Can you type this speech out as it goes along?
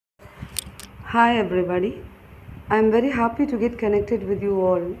Hi everybody, I am very happy to get connected with you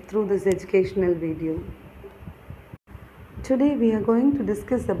all through this educational video. Today we are going to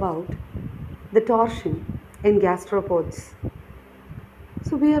discuss about the torsion in gastropods.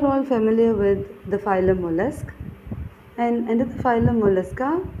 So we are all familiar with the phylum mollusk, and under the phylum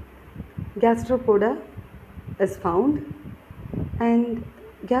mollusca, gastropoda is found, and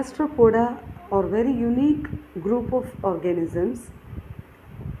gastropoda are very unique group of organisms.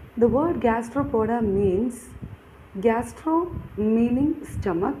 The word gastropoda means gastro meaning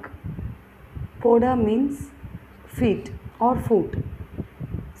stomach, poda means feet or foot.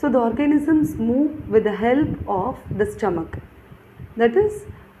 So the organisms move with the help of the stomach. That is,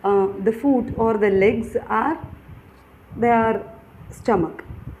 the foot or the legs are their stomach.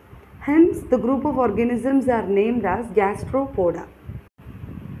 Hence, the group of organisms are named as gastropoda.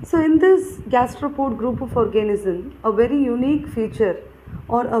 So in this gastropod group of organisms, a very unique feature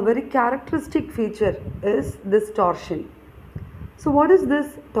or a very characteristic feature is this torsion. So what is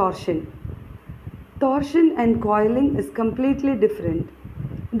this torsion? Torsion and coiling is completely different.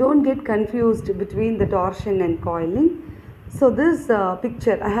 Don't get confused between the torsion and coiling. So this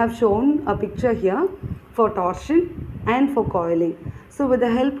picture, I have shown a picture here for torsion and for coiling. So with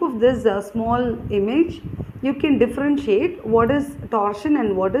the help of this small image, you can differentiate what is torsion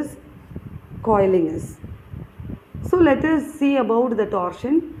and what is coiling is. So let us see about the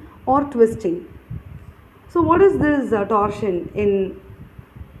torsion or twisting. So what is this torsion in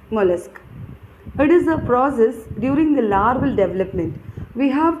mollusk? It is a process during the larval development. We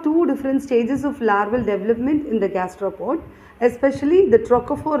have two different stages of larval development in the gastropod, especially the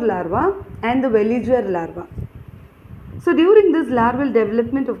trochophore larva and the veliger larva. So during this larval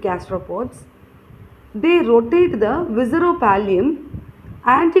development of gastropods, they rotate the visceropallium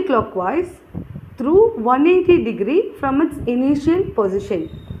anticlockwise through 180 degree from its initial position.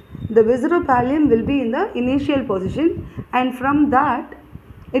 The visceropallium will be in the initial position, and from that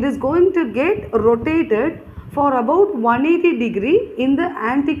it is going to get rotated for about 180 degree in the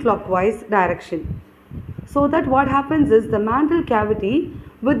anti-clockwise direction. So that what happens is the mantle cavity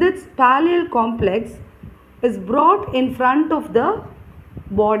with its pallial complex is brought in front of the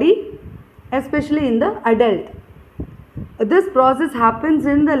body, especially in the adult. This process happens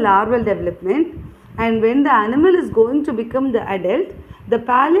in the larval development, and when the animal is going to become the adult, the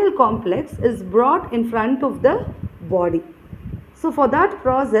pallial complex is brought in front of the body. So for that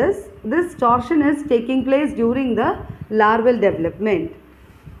process, this torsion is taking place during the larval development.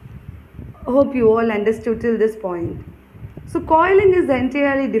 Hope you all understood till this point. So coiling is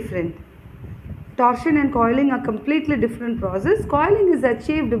entirely different. Torsion and coiling are completely different process. Coiling is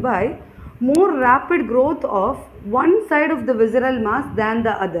achieved by more rapid growth of one side of the visceral mass than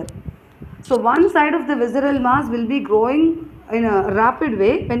the other. So one side of the visceral mass will be growing in a rapid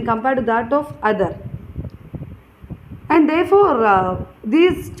way when compared to that of other. And therefore,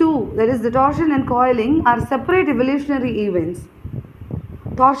 these two, that is the torsion and coiling, are separate evolutionary events.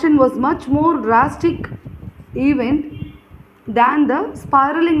 Torsion was much more drastic event than the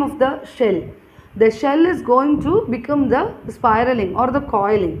spiraling of the shell. The shell is going to become the spiraling or the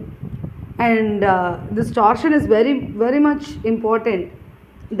coiling. And this torsion is very much important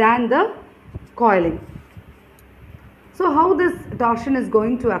than the coiling. So how this torsion is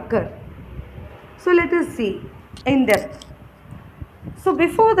going to occur? So let us see in depth. So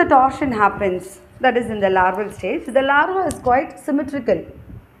before the torsion happens, that is in the larval stage, the larva is quite symmetrical.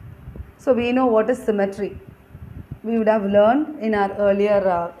 So we know what is symmetry. We would have learned in our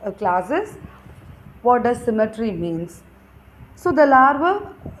earlier classes what does symmetry means. So the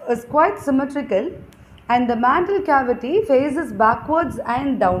larva is quite symmetrical, and the mantle cavity faces backwards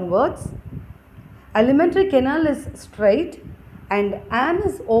and downwards. Alimentary canal is straight and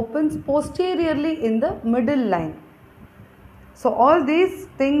anus opens posteriorly in the middle line. So all these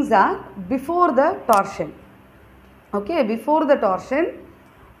things are before the torsion. Okay, before the torsion,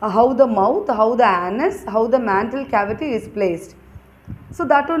 how the mouth, how the anus, how the mantle cavity is placed. So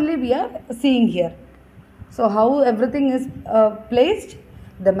that only we are seeing here. So how everything is placed,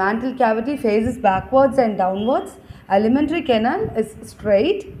 the mantle cavity faces backwards and downwards, alimentary canal is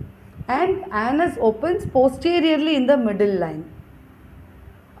straight and anus opens posteriorly in the middle line.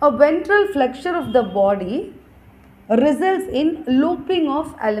 A ventral flexure of the body results in looping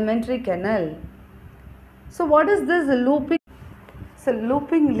of alimentary canal. So what is this looping? So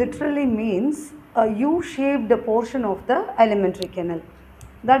looping literally means a U-shaped portion of the alimentary canal.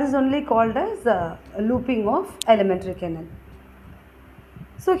 That is only called as looping of alimentary canal.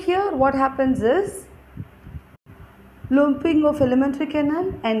 So here what happens is looping of alimentary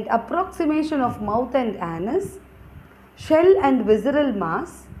canal and approximation of mouth and anus, shell and visceral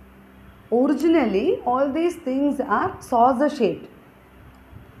mass, Originally, all these things are saucer shaped.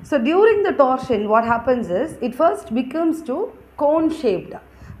 So during the torsion, what happens is it first becomes to cone shaped.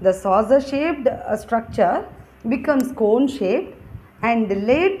 The saucer shaped structure becomes cone shaped and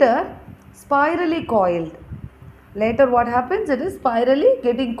later spirally coiled. Later what happens? It is spirally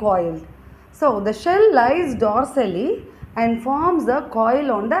getting coiled. So the shell lies dorsally and forms a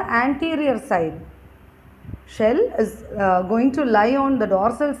coil on the anterior side. Shell is going to lie on the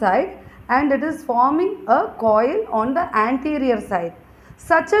dorsal side and it is forming a coil on the anterior side.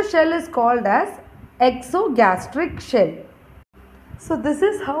 Such a shell is called as exogastric shell. So this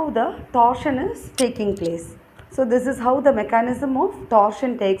is how the torsion is taking place. So this is how the mechanism of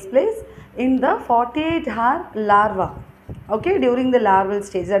torsion takes place in the 48-hour larva. Okay, during the larval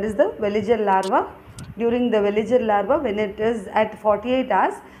stage, that is the veliger larva. During the veliger larva, when it is at 48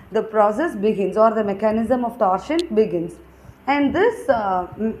 hours, the process begins or the mechanism of torsion begins. And this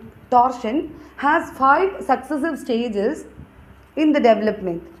torsion has 5 successive stages in the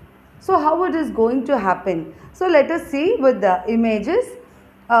development. So how it is going to happen? So let us see with the images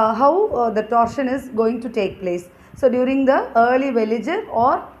how the torsion is going to take place. So during the early veliger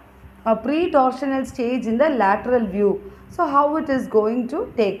or a pre-torsional stage in the lateral view. So how it is going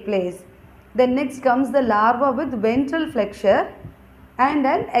to take place? Then next comes the larva with ventral flexure and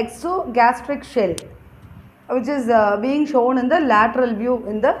an exogastric shell, which is being shown in the lateral view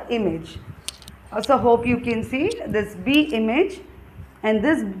in the image. So hope you can see this B image, and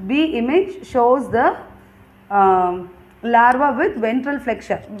this B image shows the larva with ventral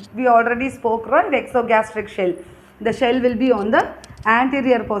flexure. We already spoke, right? Exogastric shell. The shell will be on the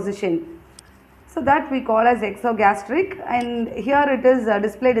anterior position. So that we call as exogastric, and here it is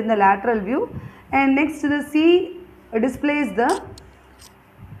displayed in the lateral view. And next the C displays the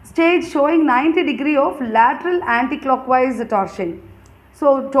stage showing 90 degree of lateral anticlockwise torsion.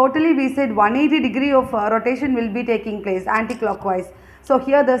 So totally we said 180 degree of rotation will be taking place anticlockwise. So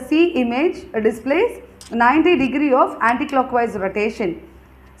here the C image displays 90 degree of anticlockwise rotation.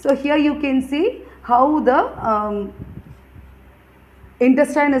 So here you can see how the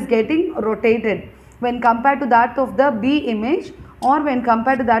intestine is getting rotated when compared to that of the B image or when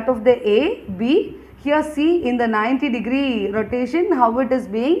compared to that of the A, B. Here see in the 90 degree rotation how it is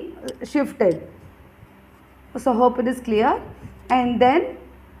being shifted. So hope it is clear. And then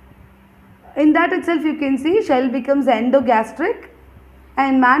in that itself you can see shell becomes endogastric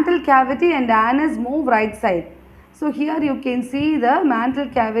and mantle cavity and anus move right side. So here you can see the mantle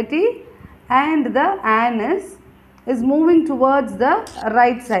cavity and the anus is moving towards the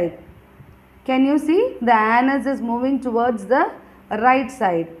right side. Can you see? The anus is moving towards the right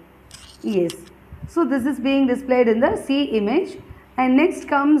side. Yes. So this is being displayed in the C image. And next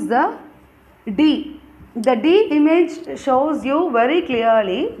comes the D. The D image shows you very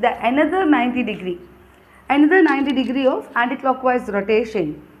clearly the another 90 degree of anticlockwise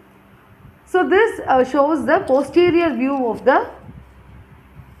rotation. So this shows the posterior view of the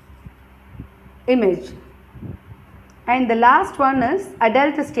image. And the last one is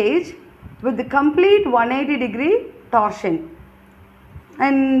adult stage with the complete 180 degree torsion.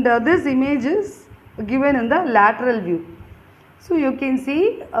 And this image is given in the lateral view. So you can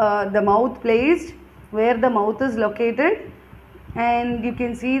see the mouth placed where the mouth is located, and you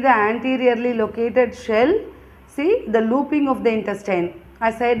can see the anteriorly located shell. See the looping of the intestine.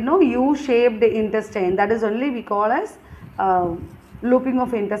 I said no, U-shaped intestine, that is only we call as looping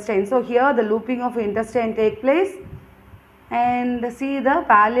of intestine. So here the looping of intestine take place, and see the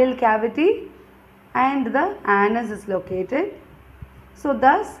pallial cavity and the anus is located. So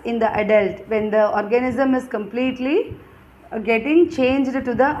thus in the adult, when the organism is completely getting changed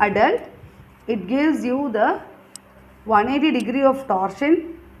to the adult, it gives you the 180 degree of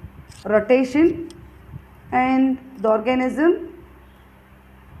torsion, rotation, and the organism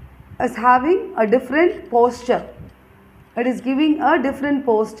is having a different posture. It is giving a different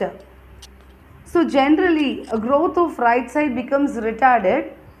posture. So generally a growth of right side becomes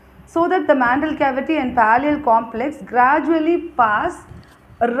retarded so that the mantle cavity and pallial complex gradually pass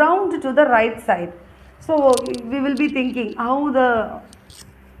around to the right side. So we will be thinking how the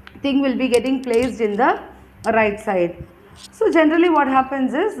thing will be getting placed in the right side. So generally what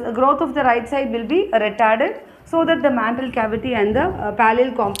happens is the growth of the right side will be retarded so that the mantle cavity and the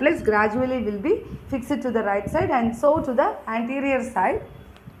pallial complex gradually will be fixed to the right side and so to the anterior side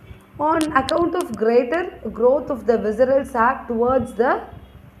on account of greater growth of the visceral sac towards the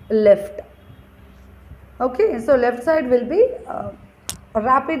left. Okay, so left side will be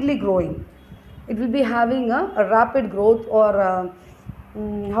rapidly growing. It will be having a rapid growth or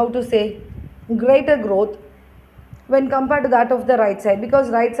how to say greater growth, when compared to that of the right side, because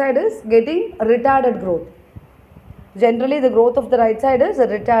right side is getting retarded growth. Generally, the growth of the right side is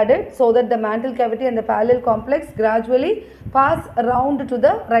retarded, so that the mantle cavity and the parallel complex gradually pass around to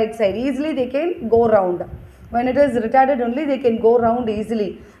the right side. Easily they can go round. When it is retarded only, they can go round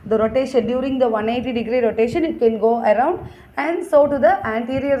easily. The rotation, during the 180-degree rotation, it can go around, and so to the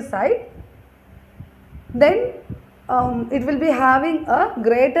anterior side. Then it will be having a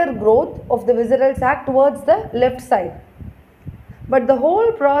greater growth of the visceral sac towards the left side. But the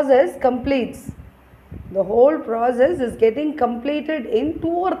whole process completes. The whole process is getting completed in 2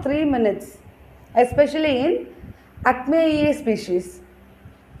 or 3 minutes, especially in Acmeae species.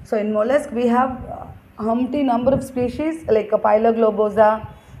 So in mollusk we have umpty number of species like Pyloglobosa,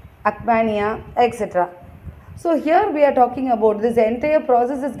 Acmania, etc. So here we are talking about this entire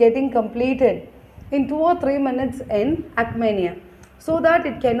process is getting completed in 2 or 3 minutes in Acmania, so that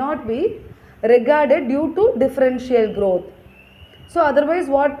it cannot be regarded due to differential growth. So otherwise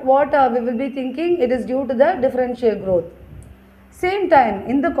what we will be thinking, it is due to the differential growth. Same time,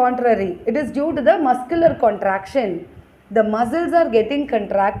 in the contrary, it is due to the muscular contraction. The muscles are getting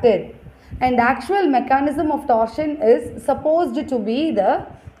contracted, and actual mechanism of torsion is supposed to be the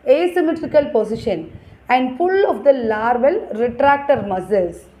asymmetrical position and pull of the larval retractor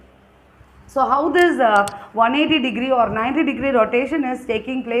muscles. So how this 180-degree or 90-degree rotation is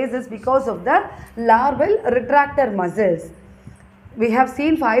taking place is because of the larval retractor muscles. We have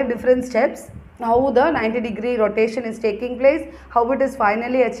seen 5 different steps, how the 90-degree rotation is taking place, how it is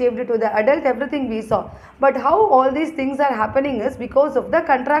finally achieved to the adult, everything we saw. But how all these things are happening is because of the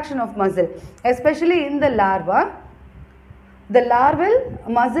contraction of muscle, especially in the larva. The larval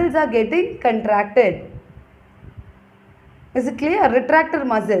muscles are getting contracted. Is it clear? Retractor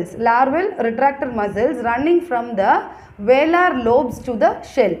muscles, larval retractor muscles running from the velar lobes to the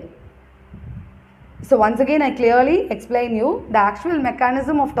shell. So once again I clearly explain you, the actual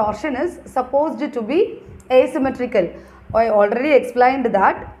mechanism of torsion is supposed to be asymmetrical. I already explained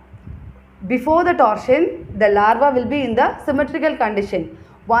that before the torsion, the larva will be in the symmetrical condition.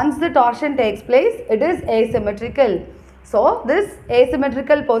 Once the torsion takes place, it is asymmetrical. So this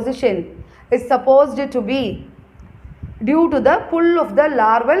asymmetrical position is supposed to be due to the pull of the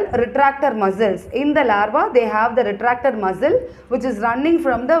larval retractor muscles. In the larva, they have the retractor muscle which is running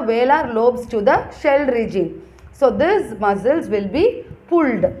from the velar lobes to the shell region. So these muscles will be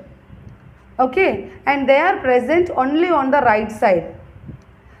pulled. Okay, and they are present only on the right side.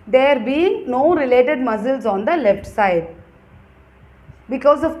 There being no related muscles on the left side.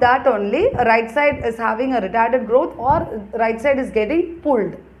 Because of that only, right side is having a retarded growth or right side is getting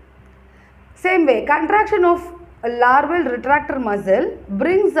pulled. Same way, contraction of a larval retractor muscle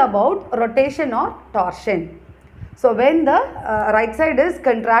brings about rotation or torsion. So when the right side is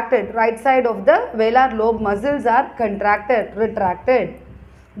contracted, right side of the velar lobe muscles are contracted, retracted,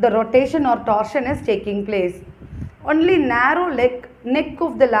 the rotation or torsion is taking place. Only narrow neck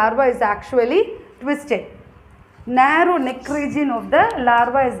of the larva is actually twisted. Narrow neck region of the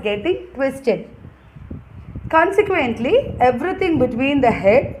larva is getting twisted. Consequently, everything between the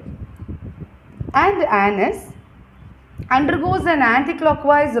head and anus undergoes an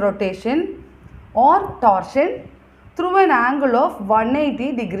anticlockwise rotation or torsion through an angle of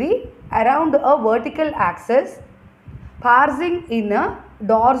 180 degree around a vertical axis passing in a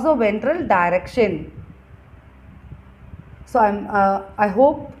dorsoventral direction. So I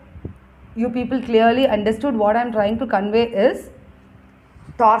hope you people clearly understood what I am trying to convey is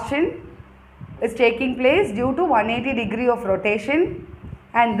torsion is taking place due to 180 degree of rotation,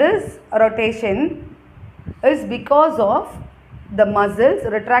 and this rotation is because of the muscles,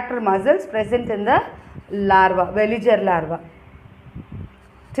 retractor muscles present in the larva, veliger larva.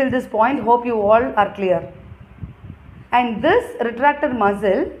 Till this point, hope you all are clear. And this retractor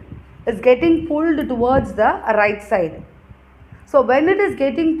muscle is getting pulled towards the right side. So when it is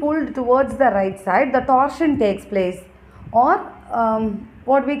getting pulled towards the right side, the torsion takes place, or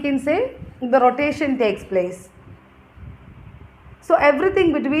what we can say, the rotation takes place. So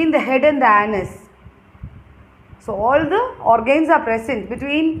everything between the head and the anus. So all the organs are present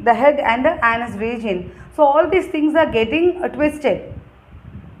between the head and the anus region. So all these things are getting twisted.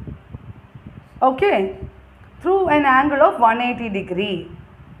 Okay, through an angle of 180 degree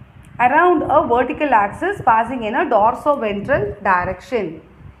around a vertical axis passing in a dorsoventral direction.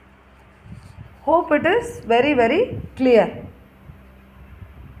 Hope it is very, very clear.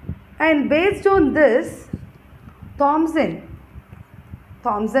 And based on this, Thomson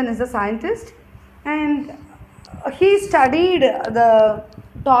is a scientist, and he studied the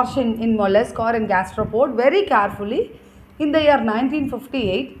torsion in mollusk or in gastropod very carefully in the year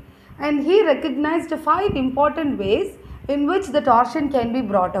 1958, and he recognized 5 important ways in which the torsion can be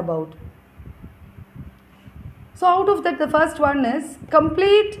brought about. So out of that, the first one is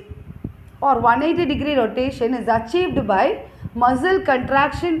complete or 180-degree rotation is achieved by muscle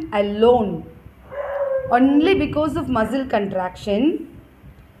contraction alone. Only because of muscle contraction,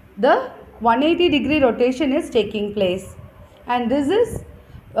 the 180-degree rotation is taking place, and this is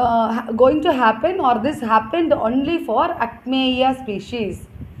going to happen, or this happened only for Acmeia species,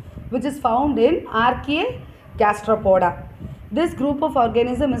 which is found in Aarthi gastropoda. This group of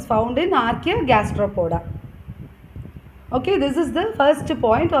organism is found in Aarthi gastropoda. Okay, this is the first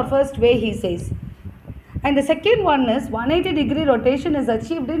point or first way he says. And the second one is 180-degree rotation is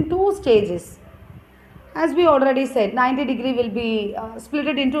achieved in 2 stages. As we already said, 90-degree will be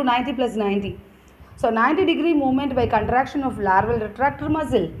split into 90 plus 90. So 90-degree movement by contraction of larval retractor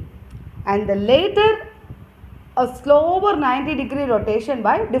muscle, and the later a slower 90-degree rotation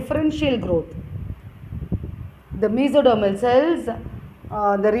by differential growth. The mesodermal cells,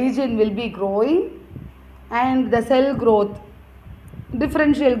 the region will be growing, and the cell growth,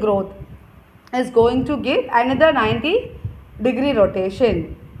 differential growth, is going to give another 90-degree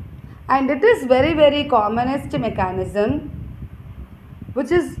rotation. And it is very commonest mechanism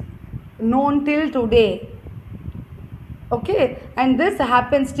which is known till today. Okay, and this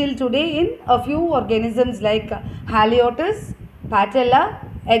happens till today in a few organisms like Haliotis, Patella,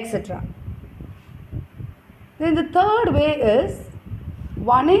 etc. Then the third way is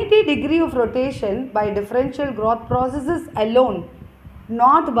 180-degree of rotation by differential growth processes alone,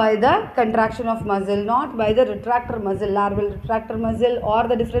 not by the contraction of muscle, not by the retractor muscle, larval retractor muscle, or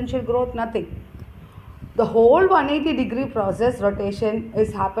the differential growth, nothing. The whole 180-degree process rotation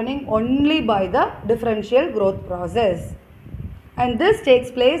is happening only by the differential growth process, and this takes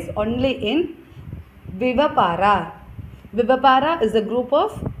place only in Vivipara. Vivipara is a group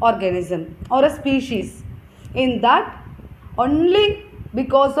of organism or a species. In that, only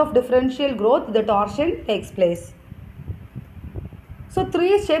because of differential growth the torsion takes place. So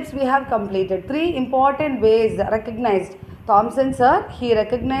 3 steps we have completed, 3 important ways recognized. Thomson sir, he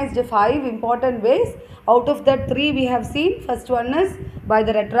recognized 5 important ways. Out of that 3 we have seen. First one is by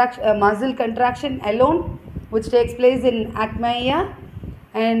the muscle contraction alone, which takes place in Acmeia.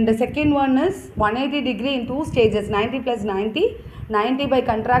 And the second one is 180-degree in 2 stages, 90 plus 90. 90 by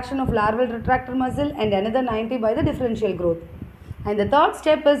contraction of larval retractor muscle and another 90 by the differential growth. And the third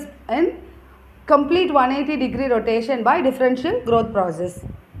step is in complete 180-degree rotation by differential growth process.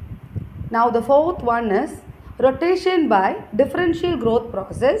 Now the fourth one is rotation by differential growth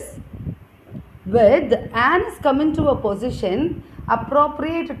process with the anus coming to a position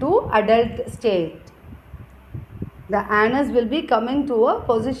appropriate to adult state. The anus will be coming to a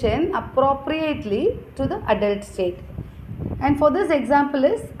position appropriately to the adult state. And for this example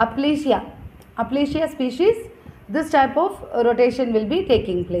is Aplysia. Aplysia species, this type of rotation will be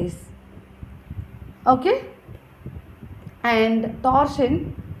taking place. Okay, and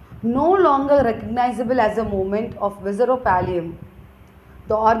torsion no longer recognizable as a movement of visceropallium.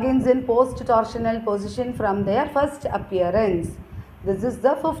 The organs in post-torsional position from their first appearance. This is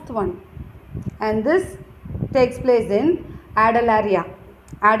the 5th one, and this takes place in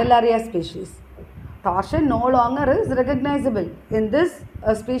Adalaria species. Torsion no longer is recognizable. In this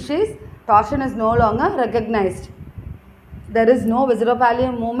species, torsion is no longer recognized. There is no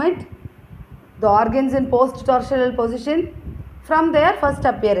visceropallium movement. The organs in post-torsional position from their first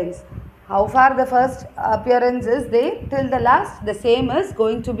appearance. How far the first appearance is there till the last, the same is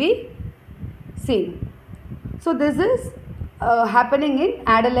going to be seen. So this is happening in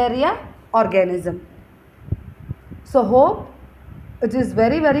Adalaria organism. So hope it is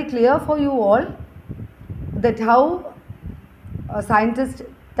very clear for you all that how scientist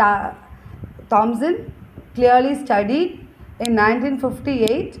Thomson clearly studied in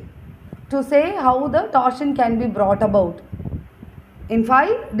 1958 to say how the torsion can be brought about in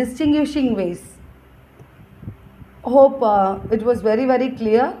 5 distinguishing ways. Hope it was very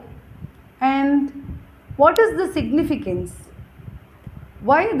clear. And what is the significance?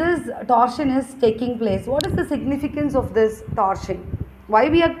 Why this torsion is taking place? What is the significance of this torsion? Why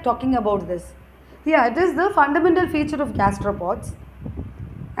we are talking about this? Yeah, it is the fundamental feature of gastropods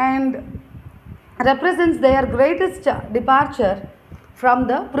and represents their greatest departure from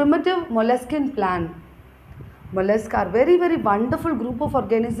the primitive molluscan plan. Mollusks are very wonderful group of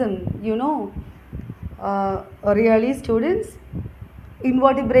organisms, you know, really students.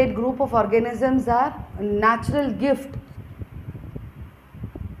 Invertebrate group of organisms are a natural gift.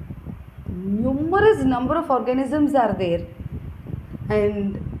 Numerous number of organisms are there,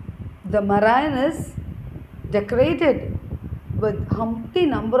 and the marine is decorated with humpty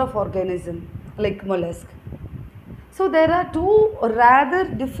number of organisms like mollusk. So there are two rather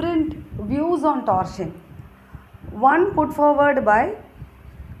different views on torsion. One put forward by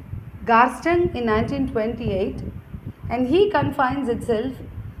Garsten in 1928, and he confines itself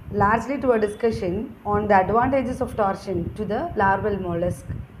largely to a discussion on the advantages of torsion to the larval mollusk.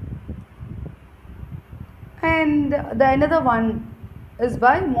 And the another one is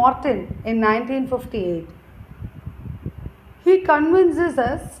by Morton in 1958. He convinces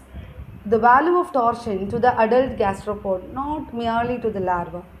us the value of torsion to the adult gastropod, not merely to the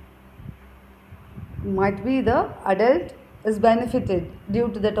larva. Might be the adult is benefited due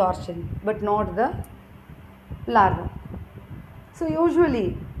to the torsion, but not the larva. So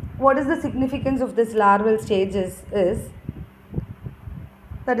usually, what is the significance of this larval stages is,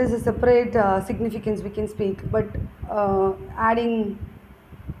 that is a separate significance we can speak, but adding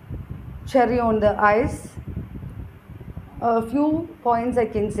cherry on the ice, a few points I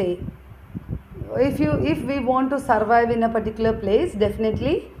can say. If we want to survive in a particular place,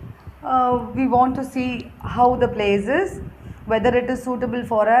 definitely we want to see how the place is, whether it is suitable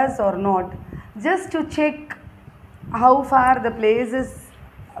for us or not, just to check how far the place is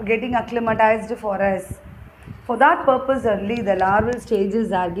getting acclimatized for us. For that purpose only the larval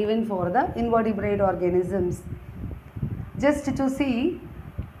stages are given for the invertebrate organisms, just to see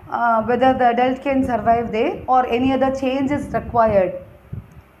whether the adult can survive there or any other change is required,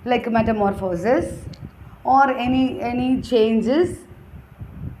 like metamorphosis or any changes.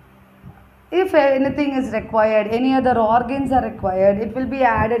 If anything is required, any other organs are required, it will be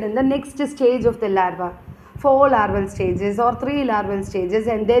added in the next stage of the larva. 4 larval stages or 3 larval stages,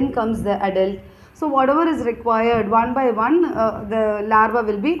 and then comes the adult. So whatever is required, one by one the larva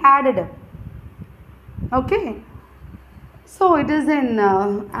will be added. Okay. So it is an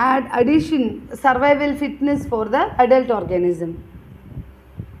addition, survival fitness for the adult organism.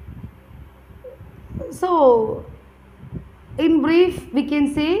 So in brief, we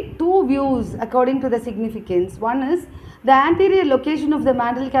can say two views according to the significance. One is the anterior location of the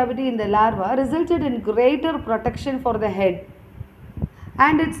mantle cavity in the larva resulted in greater protection for the head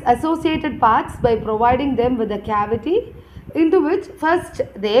and its associated parts by providing them with a cavity into which first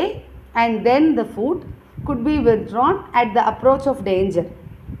they and then the food could be withdrawn at the approach of danger.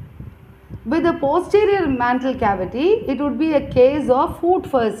 With the posterior mantle cavity, it would be a case of food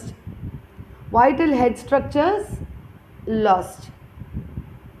first, vital head structures lost.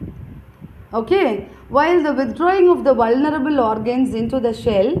 Okay, while the withdrawing of the vulnerable organs into the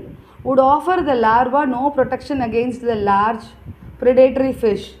shell would offer the larva no protection against the large predatory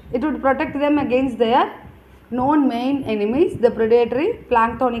fish. It would protect them against their known main enemies, the predatory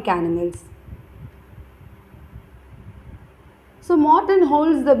planktonic animals. So Morton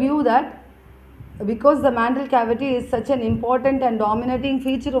holds the view that because the mantle cavity is such an important and dominating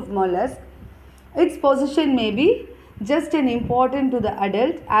feature of mollusk, its position may be just as important to the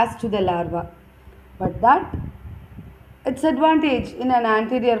adult as to the larva, but that its advantage in an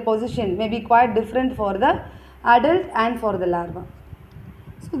anterior position may be quite different for the adult and for the larva.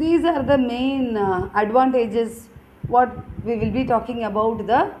 So these are the main advantages what we will be talking about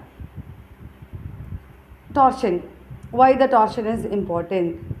the torsion, why the torsion is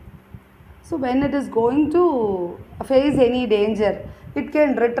important. So when it is going to face any danger, it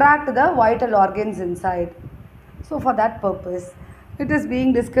can retract the vital organs inside. So for that purpose, it is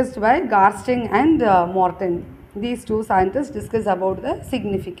being discussed by Garsten and Morton. These two scientists discuss about the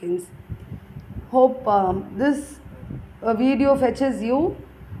significance. Hope this video fetches you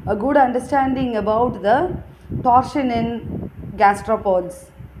a good understanding about the torsion in gastropods.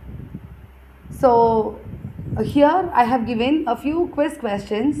 So here I have given a few quiz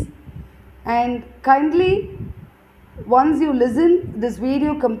questions, and kindly once you listen this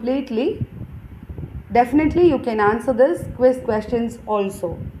video completely, definitely you can answer this quiz questions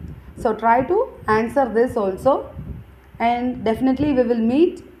also. So try to answer this also, and definitely we will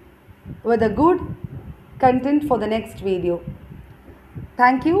meet with a good content for the next video.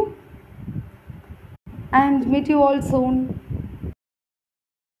 Thank you and meet you all soon.